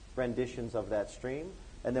renditions of that stream.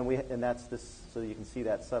 And then that's this, so you can see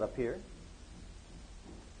that set up here.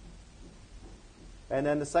 And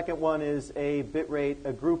then the second one is a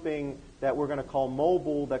grouping that we're going to call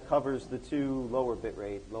mobile that covers the two lower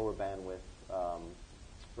bitrate, lower bandwidth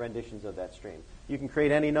renditions of that stream. You can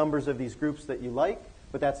create any numbers of these groups that you like,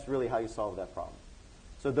 but that's really how you solve that problem.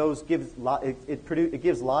 So those it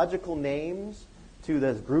gives logical names to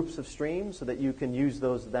those groups of streams so that you can use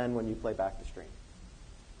those then when you play back the stream.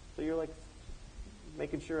 So you're like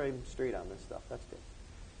making sure I'm straight on this stuff. That's good.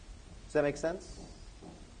 Does that make sense?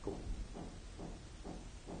 Cool.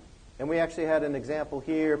 And we actually had an example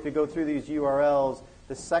here. If you go through these URLs,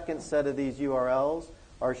 the second set of these URLs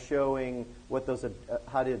are showing what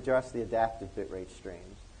how to address the adaptive bitrate streams.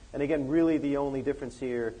 And again, really the only difference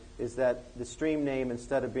here is that the stream name,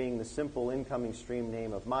 instead of being the simple incoming stream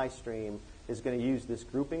name of my stream, is going to use this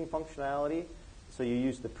grouping functionality. So you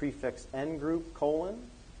use the prefix ngroup :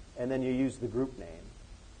 and then you use the group name.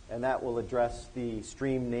 And that will address the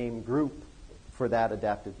stream name group for that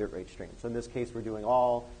adaptive bitrate stream. So in this case, we're doing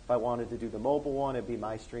all. If I wanted to do the mobile one, it'd be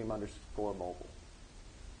my stream _mobile.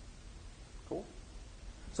 Cool?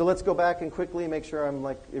 So let's go back and quickly make sure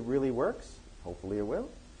it really works. Hopefully it will.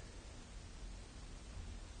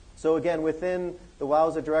 So again, within the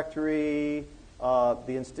wowza directory,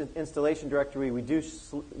 the installation directory,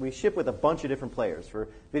 we ship with a bunch of different players for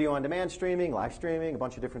video on demand streaming, live streaming, a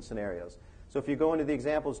bunch of different scenarios. So if you go into the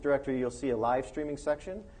examples directory, you'll see a live streaming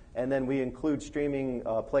section, and then we include streaming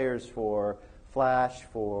players for Flash,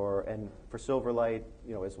 and for Silverlight,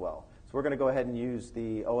 as well. So we're going to go ahead and use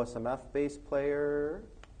the OSMF-based player.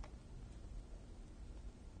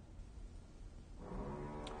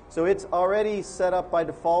 So it's already set up by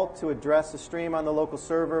default to address a stream on the local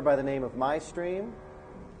server by the name of my stream.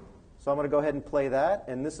 So I'm going to go ahead and play that,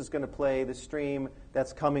 and this is going to play the stream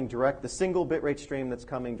that's coming the single bitrate stream that's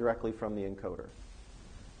coming directly from the encoder.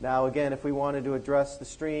 Now again, if we wanted to address the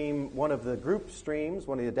stream, one of the group streams,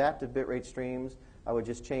 one of the adaptive bitrate streams, I would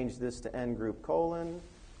just change this to ngroup :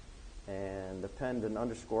 and append an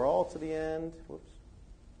 _all to the end. Whoops.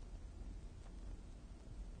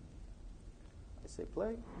 I say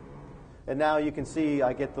play. And now you can see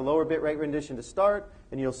I get the lower bitrate rendition to start,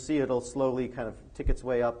 and you'll see it'll slowly kind of tick its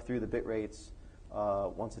way up through the bit rates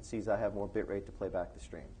once it sees I have more bitrate to play back the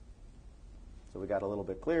stream. So we got a little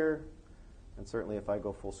bit clearer, and certainly if I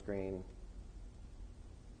go full screen,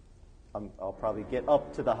 I'll probably get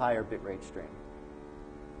up to the higher bitrate stream.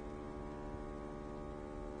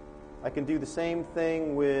 I can do the same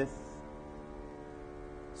thing with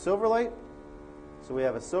Silverlight. So we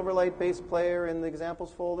have a Silverlight-based player in the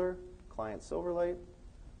examples folder, client Silverlight.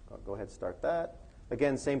 I'll go ahead and start that.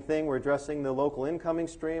 Again, same thing. We're addressing the local incoming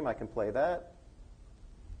stream. I can play that.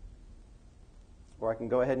 Or I can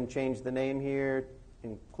go ahead and change the name here,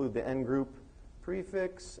 include the ngroup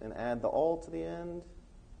prefix, and add the all to the end.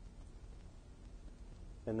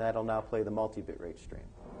 And that'll now play the multi-bitrate stream.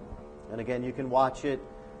 And again, you can watch it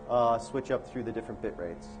switch up through the different bit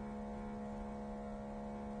rates.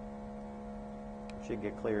 Should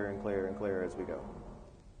get clearer and clearer and clearer as we go.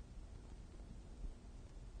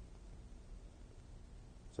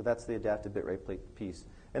 So that's the adaptive bitrate piece.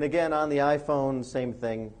 And again, on the iPhone, same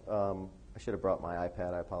thing. I should have brought my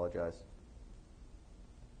iPad. I apologize.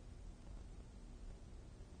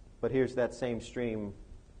 But here's that same stream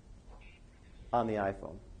on the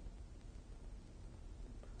iPhone.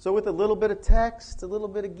 So with a little bit of text, a little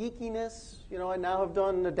bit of geekiness, I now have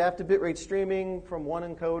done adaptive bitrate streaming from one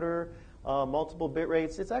encoder, multiple bit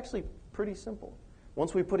rates. It's actually pretty simple.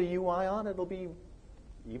 Once we put a UI on, it'll be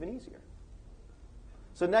even easier.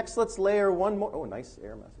 So next, let's layer one more. Oh, nice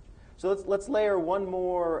error message. So let's layer one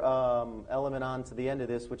more element onto the end of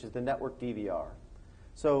this, which is the network DVR.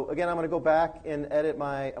 So again, I'm going to go back and edit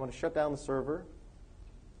I'm going to shut down the server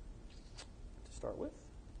to start with.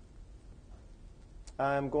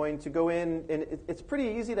 I'm going to go in, and it's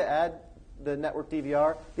pretty easy to add the network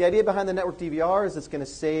DVR. The idea behind the network DVR is it's going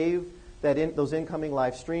to save those incoming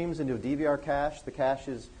live streams into a DVR cache. The cache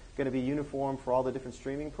is going to be uniform for all the different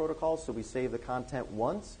streaming protocols, so we save the content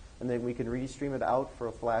once, and then we can restream it out for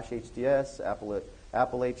a Flash HDS,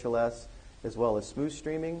 Apple HLS, as well as smooth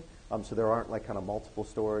streaming. So there aren't like kind of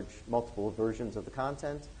multiple versions of the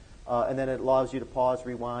content. And then it allows you to pause,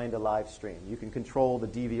 rewind a live stream. You can control the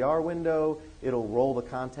DVR window. It'll roll the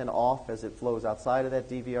content off as it flows outside of that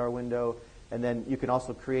DVR window. And then you can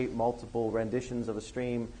also create multiple renditions of a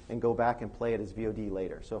stream and go back and play it as VOD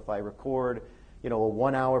later. So if I record, a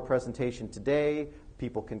 1-hour presentation today,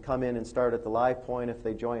 people can come in and start at the live point if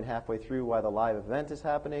they join halfway through while the live event is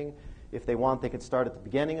happening. If they want, they can start at the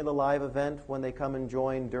beginning of the live event when they come and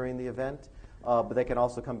join during the event. But they can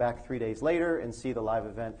also come back 3 days later and see the live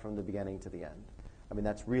event from the beginning to the end. I mean,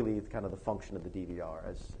 that's really kind of the function of the DVR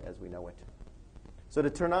as we know it. So to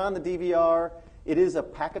turn on the DVR, it is a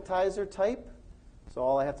packetizer type. So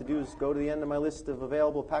all I have to do is go to the end of my list of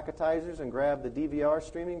available packetizers and grab the DVR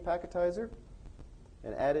streaming packetizer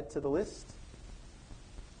and add it to the list.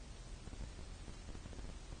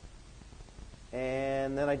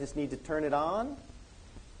 And then I just need to turn it on.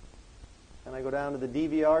 And I go down to the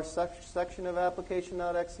DVR section of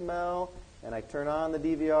application.xml, and I turn on the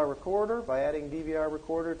DVR recorder by adding DVR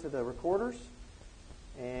recorder to the recorders.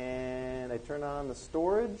 And I turn on the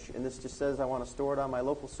storage, and this just says I want to store it on my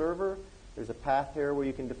local server. There's a path here where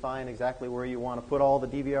you can define exactly where you want to put all the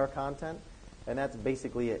DVR content, and that's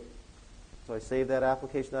basically it. So I save that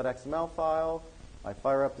application.xml file, I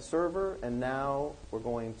fire up the server, and now we're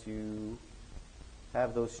going to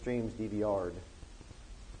have those streams DVR'd.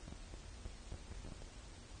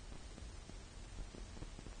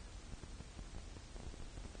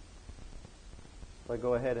 If I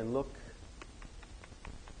go ahead and look,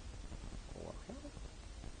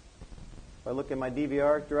 if I look in my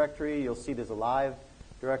DVR directory, you'll see there's a live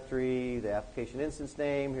directory, the application instance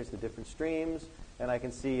name, here's the different streams, and I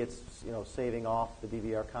can see it's saving off the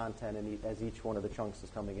DVR content as each one of the chunks is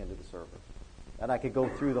coming into the server. And I could go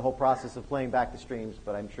through the whole process of playing back the streams,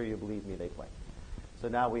 but I'm sure you believe me, they play. So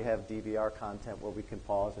now we have DVR content where we can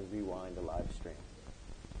pause and rewind a live stream.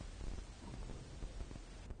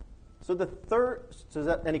 So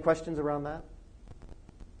any questions around that?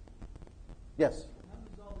 Yes? How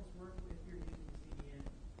does all this work if you're using CDN?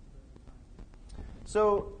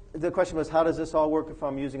 So the question was, how does this all work if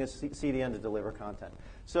I'm using a CDN to deliver content?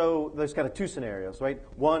 So there's kind of two scenarios, right?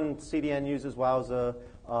 One, CDN uses Wowza,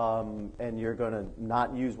 and you're going to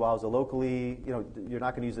not use Wowza locally. You're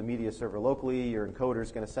not going to use a media server locally. Your encoder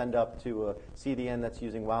is going to send up to a CDN that's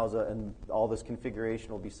using Wowza, and all this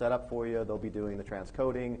configuration will be set up for you. They'll be doing the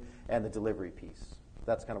transcoding and the delivery piece.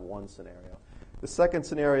 That's kind of one scenario. The second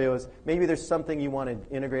scenario is maybe there's something you want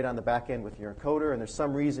to integrate on the back end with your encoder, and there's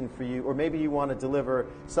some reason for you, or maybe you want to deliver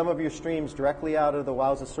some of your streams directly out of the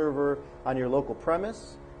Wowza server on your local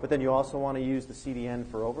premise, but then you also want to use the CDN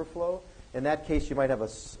for overflow. In that case, you might have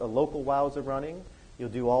a local Wowza running. You'll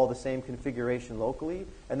do all the same configuration locally.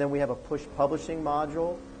 And then we have a push publishing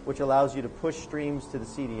module, which allows you to push streams to the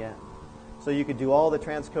CDN. So you could do all the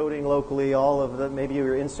transcoding locally, maybe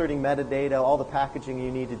you're inserting metadata, all the packaging you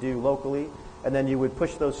need to do locally, and then you would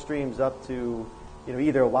push those streams up to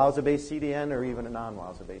either a Wowza-based CDN or even a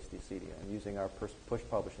non-Wowza-based CDN using our push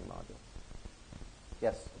publishing module.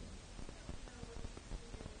 Yes?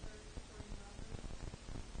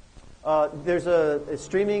 There's a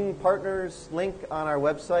streaming partners link on our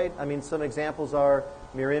website. I mean, some examples are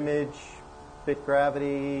Mirror-Image,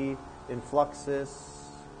 BitGravity, Influxus,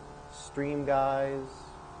 StreamGuys,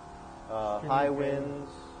 Highwinds,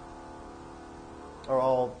 are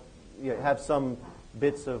all have some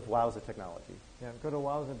bits of Wowza technology. Yeah, go to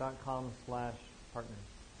wowza.com/partners.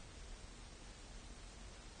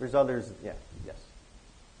 There's others, yeah, yes.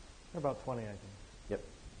 There are about 20, I think. Yep.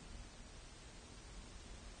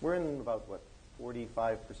 We're in about,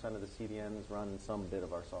 45% of the CDNs run some bit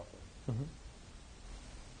of our software. Mm-hmm.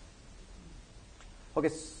 Okay,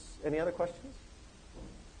 any other questions?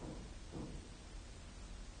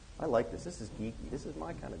 I like this. This is geeky. This is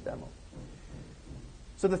my kind of demo.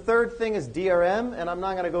 So the third thing is DRM, and I'm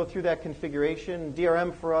not going to go through that configuration.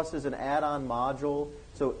 DRM for us is an add-on module.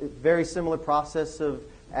 So very similar process of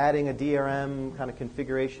adding a DRM kind of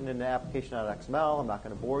configuration into application.xml. I'm not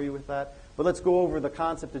going to bore you with that. But let's go over the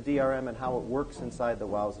concept of DRM and how it works inside the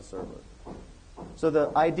Wowza server. So the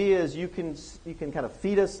idea is you can kind of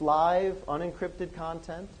feed us live unencrypted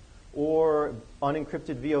content or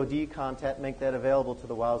unencrypted VOD content, make that available to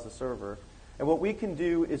the Wowza server. And what we can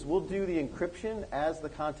do is we'll do the encryption as the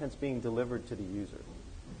content's being delivered to the user.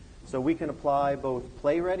 So we can apply both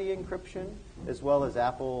play-ready encryption as well as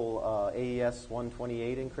Apple AES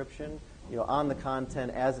 128 encryption, on the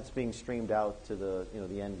content as it's being streamed out to the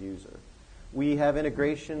end user. We have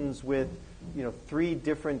integrations with 3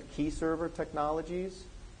 different key server technologies: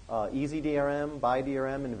 EasyDRM,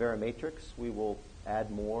 BiDRM, and Verimatrix. We will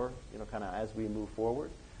add more, kind of as we move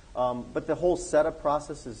forward. But the whole setup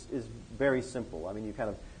process is very simple. I mean, you kind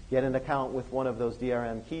of get an account with one of those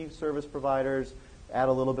DRM key service providers, add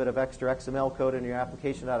a little bit of extra XML code in your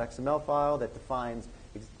application.xml file that defines,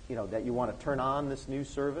 that you want to turn on this new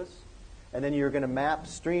service. And then you're going to map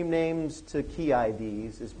stream names to key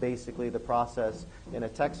IDs is basically the process in a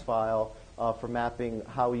text file for mapping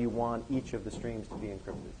how you want each of the streams to be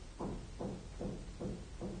encrypted.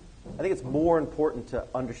 I think it's more important to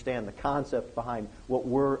understand the concept behind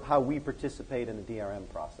how we participate in the DRM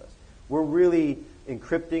process. We're really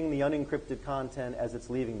encrypting the unencrypted content as it's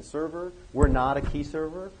leaving the server. We're not a key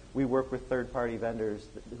server. We work with third-party vendors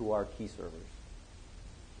who are key servers.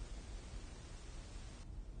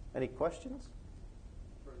 Any questions?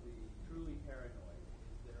 For the truly paranoid,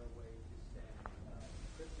 is there a way to send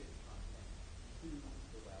encrypted content to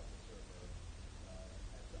the Wowza server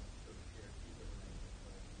as some sort of shared key information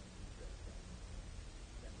so that you can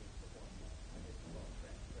just simply perform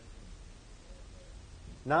transcription?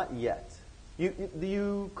 Not yet.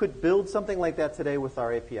 You could build something like that today with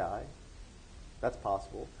our API. That's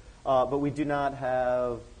possible. But we do not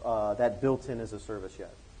have that built in as a service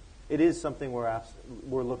yet. It is something we're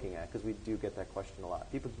looking at because we do get that question a lot.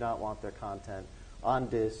 People do not want their content on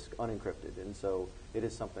disk unencrypted, and so it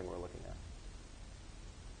is something we're looking at.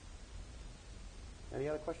 Any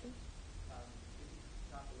other questions? Can you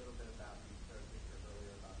talk a little bit about, you started a picture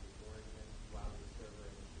earlier about the origin Wowza server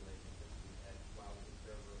and its relationship to the edge Wowza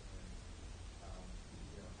server, and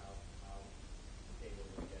how the data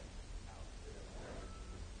will get out to those servers,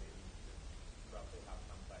 and maybe just roughly how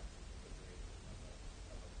complex the configuration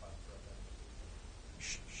of a cluster of them is.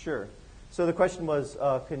 Sure. So the question was,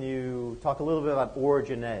 can you talk a little bit about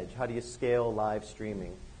origin edge? How do you scale live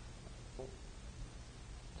streaming?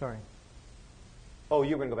 Sorry. Oh,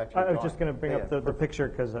 you were going to go back to your I was drawing. just going to bring Yeah, up yeah, the picture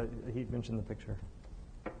because he mentioned the picture.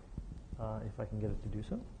 If I can get it to do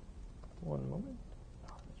so. One moment.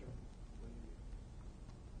 Oh, that's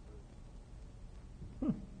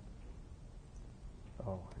right.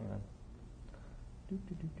 Oh, hang on.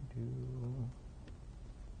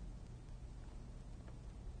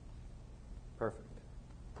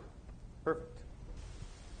 Perfect.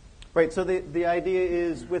 Right. So the idea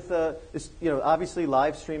is with obviously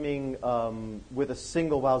live streaming with a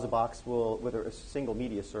single Wowza box with a single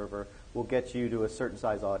media server will get you to a certain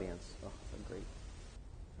size audience. Oh, that's great.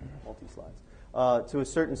 Multi-slides. To a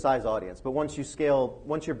certain size audience. But once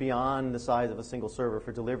you're beyond the size of a single server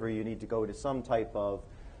for delivery, you need to go to some type of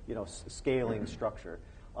scaling structure.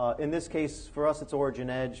 In this case, for us, it's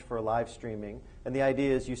origin edge for live streaming. And the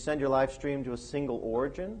idea is you send your live stream to a single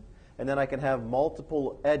origin, and then I can have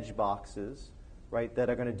multiple edge boxes, right, that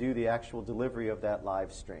are going to do the actual delivery of that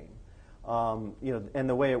live stream. And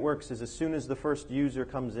the way it works is as soon as the first user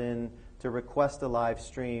comes in to request a live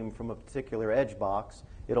stream from a particular edge box,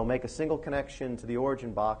 it'll make a single connection to the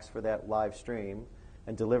origin box for that live stream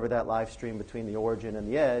and deliver that live stream between the origin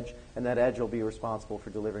and the edge, and that edge will be responsible for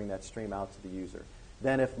delivering that stream out to the user.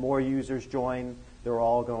 Then if more users join, they're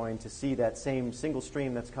all going to see that same single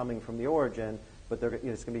stream that's coming from the origin, but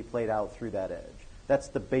it's going to be played out through that edge. That's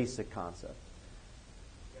the basic concept.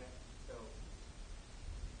 Okay. So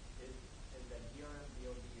is that DRM,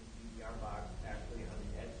 VOD, and DVR box actually on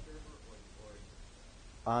the edge server or the origin?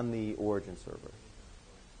 On the origin server.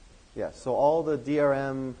 Yes. So all the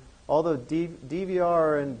DRM,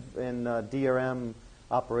 DVR and DRM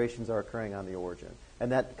operations are occurring on the origin.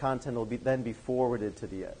 and that content will then be forwarded to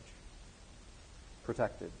the edge,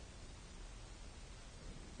 protected.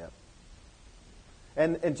 Yep.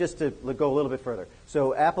 And just to go a little bit further,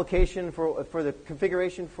 so application for the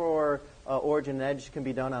configuration for origin and edge can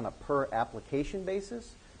be done on a per application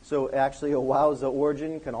basis. So actually, a Wowza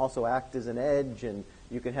origin can also act as an edge, and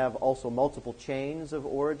you can have also multiple chains of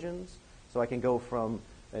origins. So I can go from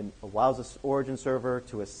a Wowza origin server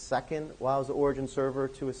to a second Wowza origin server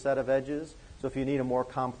to a set of edges. So if you need a more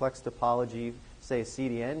complex topology, say a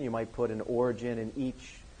CDN, you might put an origin in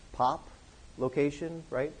each POP location,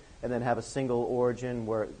 right? And then have a single origin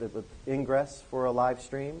where the ingress for a live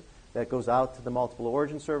stream that goes out to the multiple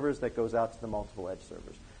origin servers, that goes out to the multiple edge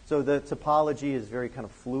servers. So the topology is very kind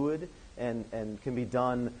of fluid and can be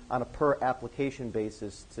done on a per application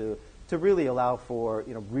basis to really allow for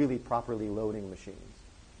really properly loading machines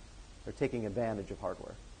or taking advantage of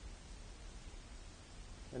hardware.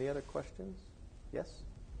 Any other questions? Yes?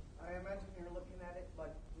 I imagine you're looking at it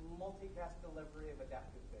like multicast delivery of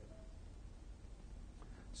adaptive bit.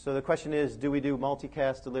 So the question is, do we do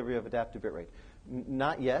multicast delivery of adaptive bitrate?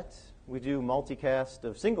 Not yet. We do multicast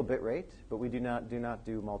of single bitrate, but we do not do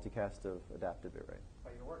multicast of adaptive bitrate.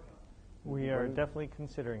 But you're working on it. We are definitely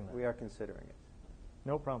considering that. We are considering it.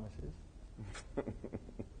 No promises.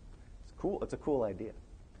 It's cool. It's a cool idea.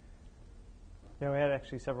 Yeah, we had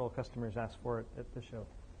actually several customers ask for it at the show.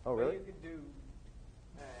 Oh, really? So you could do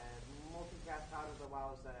multicast out of the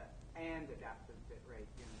Wowza and adaptive bitrate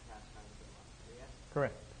unicast out of the Wowza, yes?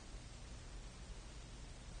 Correct.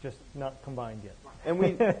 Just not combined yet. And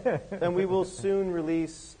we will soon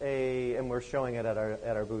release and we're showing it at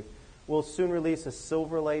our booth. We'll soon release a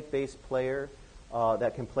Silverlight-based player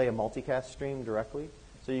that can play a multicast stream directly.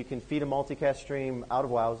 So you can feed a multicast stream out of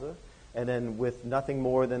Wowza, and then with nothing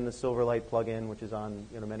more than the Silverlight plugin, which is on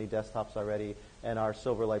many desktops already, and our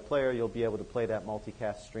Silverlight player, you'll be able to play that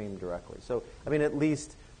multicast stream directly. So at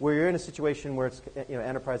least where you're in a situation where it's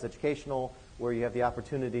enterprise educational, where you have the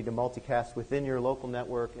opportunity to multicast within your local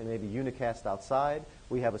network and maybe unicast outside,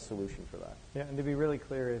 we have a solution for that. Yeah, and to be really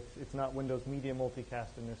clear, it's not Windows Media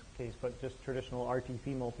Multicast in this case, but just traditional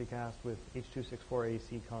RTP multicast with H.264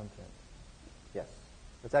 AC content. Yes.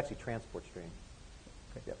 It's actually transport stream.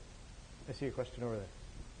 Okay. Yep. I see a question over there.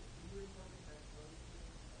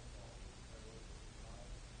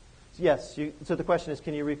 Yes. So the question is,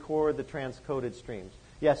 can you record the transcoded streams?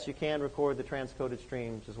 Yes, you can record the transcoded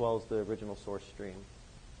streams as well as the original source stream.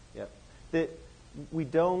 Yep. We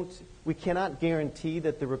cannot guarantee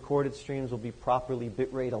that the recorded streams will be properly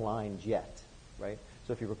bitrate aligned yet, right?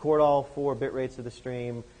 So if you record all 4 bit rates of the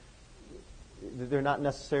stream, they're not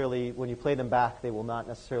necessarily, when you play them back, they will not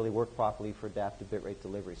necessarily work properly for adaptive bitrate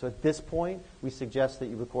delivery. So at this point, we suggest that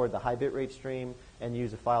you record the high bitrate stream and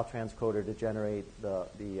use a file transcoder to generate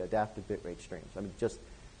the adaptive bitrate streams.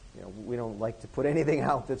 We don't like to put anything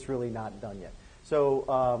out that's really not done yet. So,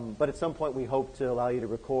 but at some point, we hope to allow you to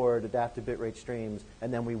record adaptive bitrate streams,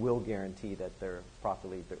 and then we will guarantee that they're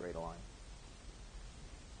properly bitrate aligned.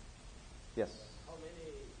 Yes? How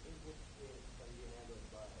many input streams can be handled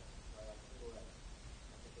by a single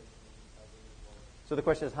application? So the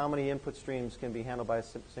question is, how many input streams can be handled by a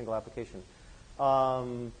single application?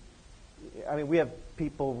 We have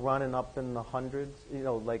people running up in the hundreds,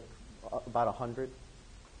 like about 100.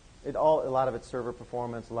 A lot of it's server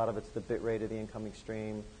performance, a lot of it's the bit rate of the incoming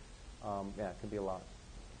stream. It can be a lot.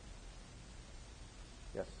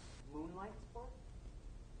 Yes. Moonlight support?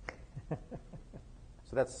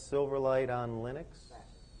 So that's Silverlight on Linux.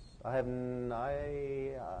 I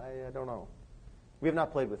don't know. We have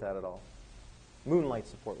not played with that at all. Moonlight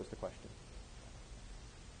support was the question.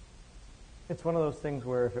 It's one of those things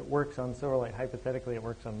where if it works on Silverlight, hypothetically it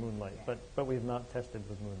works on Moonlight, but we've not tested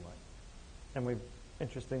with Moonlight. And we've,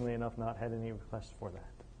 interestingly enough, not had any requests for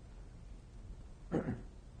that.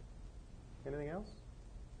 Anything else?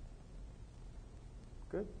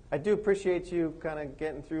 Good. I do appreciate you kind of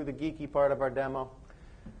getting through the geeky part of our demo.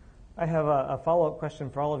 I have a follow-up question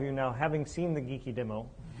for all of you now. Having seen the geeky demo,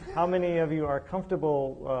 how many of you are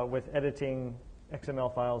comfortable with editing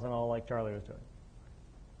XML files and all like Charlie was doing?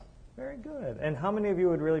 Very good. And how many of you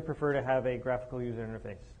would really prefer to have a graphical user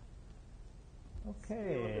interface?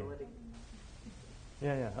 Okay.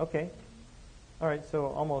 Yeah, okay. All right, so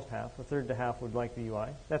almost half, a third to half would like the UI.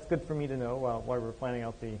 That's good for me to know while we're planning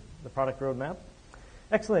out the product roadmap.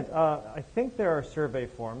 Excellent. I think there are survey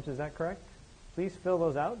forms. Is that correct? Please fill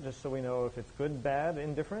those out just so we know if it's good, bad,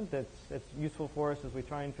 indifferent. It's useful for us as we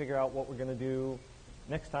try and figure out what we're going to do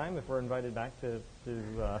next time if we're invited back to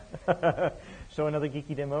show another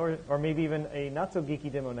geeky demo or maybe even a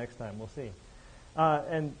not-so-geeky demo next time. We'll see.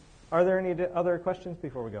 And are there any other questions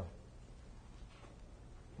before we go?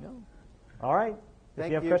 All right. If Thank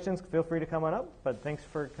you have you. questions, feel free to come on up. But thanks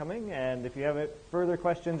for coming. And if you have further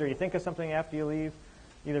questions or you think of something after you leave,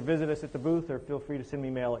 either visit us at the booth or feel free to send me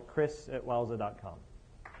mail at chris@wowza.com.